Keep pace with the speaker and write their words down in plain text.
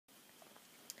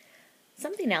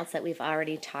Something else that we've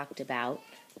already talked about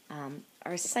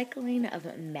are cycling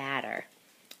of matter.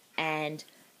 And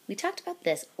we talked about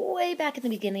this way back at the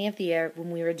beginning of the year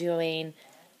when we were doing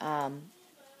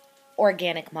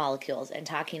organic molecules and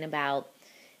talking about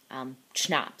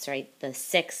CHNOPs, right? The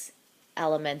 6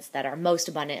 elements that are most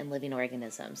abundant in living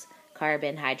organisms: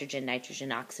 carbon, hydrogen,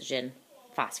 nitrogen, oxygen,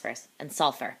 phosphorus, and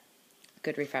sulfur.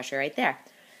 Good refresher right there.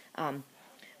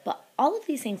 But all of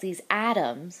these things, these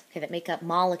atoms that make up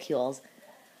molecules,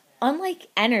 unlike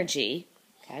energy,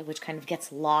 which kind of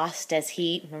gets lost as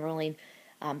heat, remember only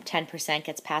 10%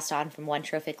 gets passed on from one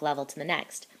trophic level to the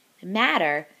next,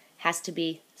 matter has to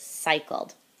be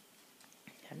cycled.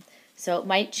 So it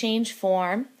might change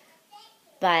form,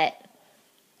 but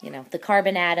the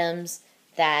carbon atoms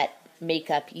that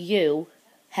make up you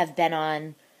have been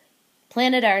on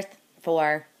planet Earth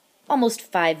for almost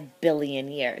 5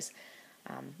 billion years.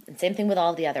 And same thing with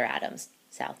all the other atoms.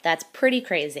 So that's pretty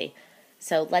crazy.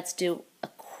 So let's do a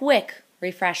quick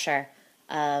refresher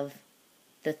of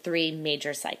the 3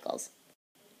 major cycles.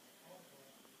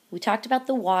 We talked about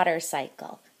the water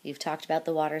cycle. You've talked about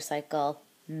the water cycle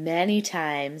many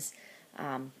times,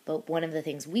 but one of the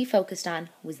things we focused on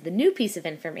was the new piece of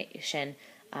information,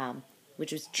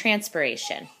 which was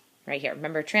transpiration, right here.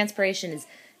 Remember, transpiration is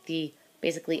the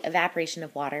basically evaporation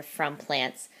of water from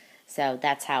plants. So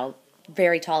that's how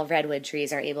very tall redwood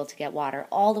trees are able to get water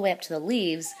all the way up to the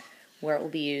leaves, where it will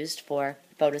be used for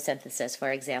photosynthesis,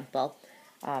 for example,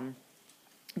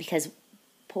 because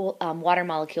water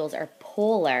molecules are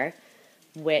polar,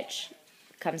 which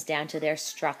comes down to their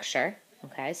structure.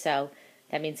 Okay, so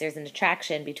that means there's an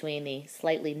attraction between the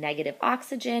slightly negative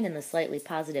oxygen and the slightly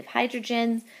positive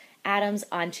hydrogen atoms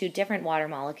onto different water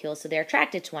molecules, so they're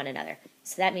attracted to one another.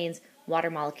 So that means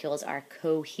water molecules are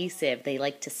cohesive. They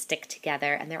like to stick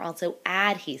together, and they're also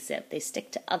adhesive. They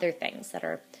stick to other things that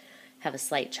have a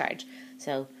slight charge.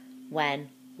 So when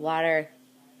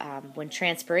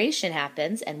transpiration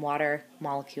happens and water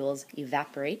molecules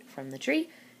evaporate from the tree,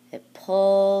 it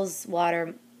pulls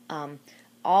water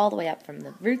all the way up from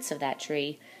the roots of that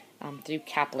tree through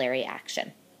capillary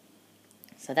action.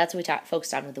 So that's what we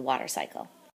focused on with the water cycle.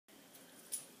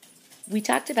 We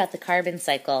talked about the carbon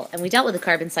cycle, and we dealt with the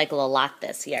carbon cycle a lot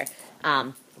this year.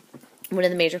 One of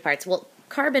the major parts,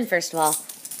 carbon, first of all,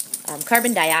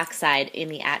 carbon dioxide in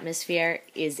the atmosphere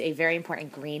is a very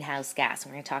important greenhouse gas.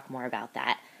 We're going to talk more about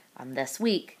that this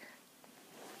week.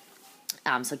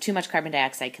 So too much carbon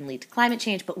dioxide can lead to climate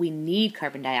change, but we need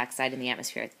carbon dioxide in the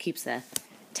atmosphere. It keeps the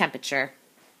temperature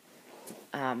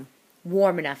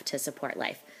warm enough to support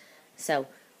life. So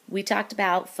we talked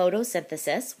about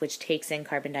photosynthesis, which takes in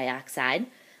carbon dioxide,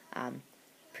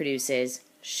 produces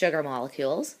sugar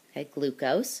molecules,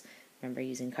 glucose. Remember,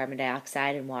 using carbon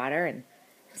dioxide and water and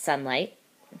sunlight.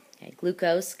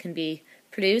 Glucose can be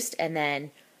produced, and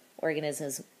then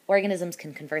organisms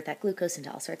can convert that glucose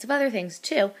into all sorts of other things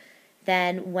too.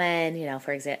 Then when,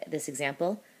 for this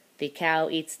example, the cow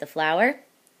eats the flour,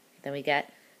 then we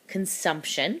get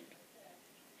consumption.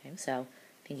 So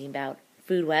thinking about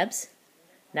food webs,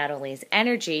 not only is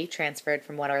energy transferred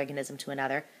from one organism to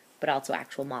another, but also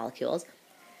actual molecules.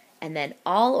 And then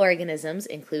all organisms,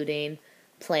 including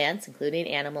plants, including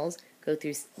animals, go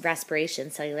through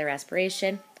respiration, cellular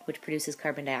respiration, which produces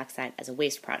carbon dioxide as a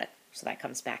waste product. So that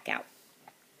comes back out.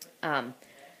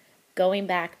 Going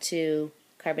back to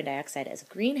carbon dioxide as a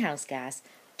greenhouse gas,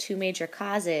 2 major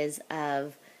causes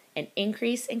of an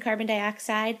increase in carbon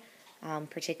dioxide,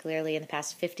 particularly in the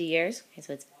past 50 years.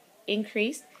 So it's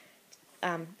increased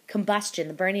combustion,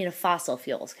 the burning of fossil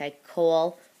fuels,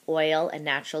 coal, oil, and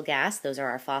natural gas. Those are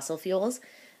our fossil fuels.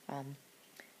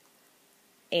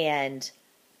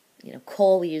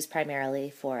 Coal we use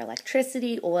primarily for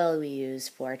electricity. Oil we use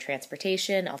for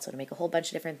transportation, also to make a whole bunch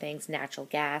of different things. Natural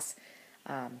gas,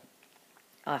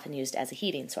 often used as a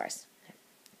heating source.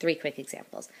 3 quick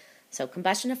examples. So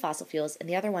combustion of fossil fuels, and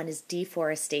the other one is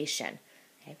deforestation.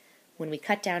 When we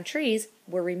cut down trees,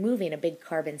 we're removing a big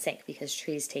carbon sink because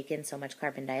trees take in so much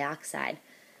carbon dioxide.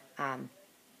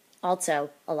 Also,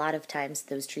 a lot of times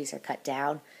those trees are cut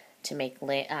down to make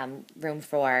room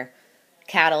for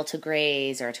cattle to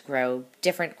graze or to grow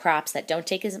different crops that don't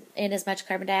take in as much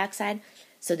carbon dioxide.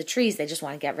 So the trees, they just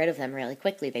want to get rid of them really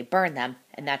quickly. They burn them,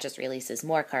 and that just releases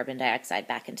more carbon dioxide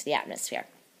back into the atmosphere.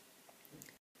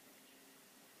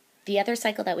 The other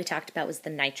cycle that we talked about was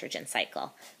the nitrogen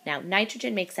cycle. Now,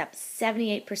 nitrogen makes up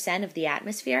 78% of the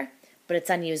atmosphere, but it's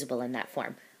unusable in that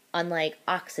form. Unlike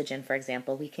oxygen, for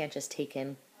example, we can't just take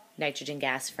in nitrogen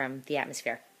gas from the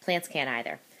atmosphere. Plants can't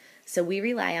either. So we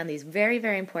rely on these very,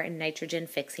 very important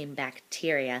nitrogen-fixing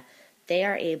bacteria. They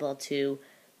are able to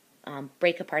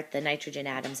break apart the nitrogen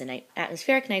atoms in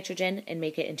atmospheric nitrogen and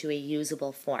make it into a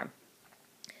usable form.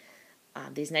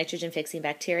 These nitrogen-fixing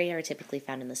bacteria are typically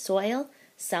found in the soil.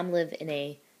 Some live in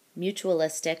a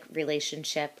mutualistic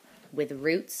relationship with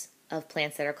roots of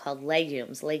plants that are called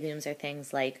legumes. Legumes are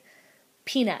things like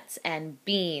peanuts and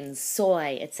beans,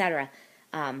 soy, etc.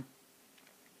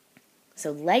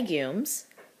 So legumes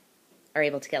are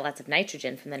able to get lots of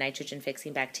nitrogen from the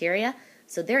nitrogen-fixing bacteria,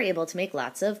 so they're able to make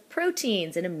lots of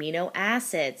proteins and amino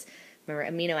acids.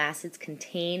 Remember, amino acids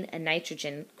contain a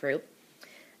nitrogen group,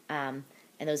 and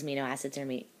those amino acids are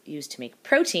used to make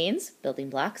proteins, building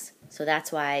blocks. So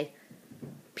that's why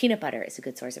peanut butter is a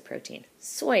good source of protein.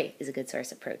 Soy is a good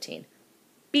source of protein.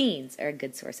 Beans are a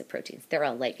good source of proteins. They're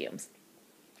all legumes.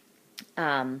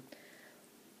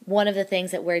 One of the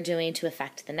things that we're doing to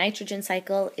affect the nitrogen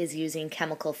cycle is using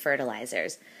chemical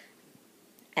fertilizers.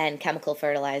 And chemical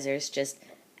fertilizers just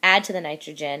add to the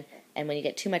nitrogen, and when you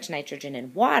get too much nitrogen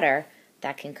in water,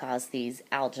 that can cause these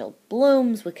algal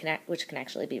blooms, which can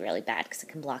actually be really bad because it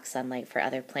can block sunlight for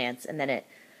other plants, and then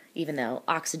even though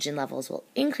oxygen levels will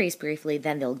increase briefly,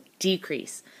 then they'll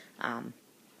decrease. And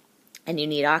you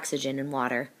need oxygen and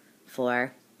water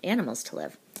for animals to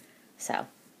live. So,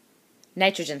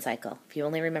 nitrogen cycle. If you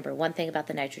only remember one thing about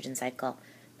the nitrogen cycle,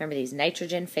 remember these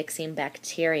nitrogen-fixing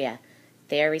bacteria.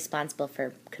 They are responsible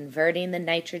for converting the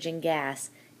nitrogen gas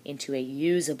into a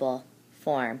usable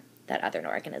form that other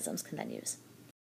organisms can then use.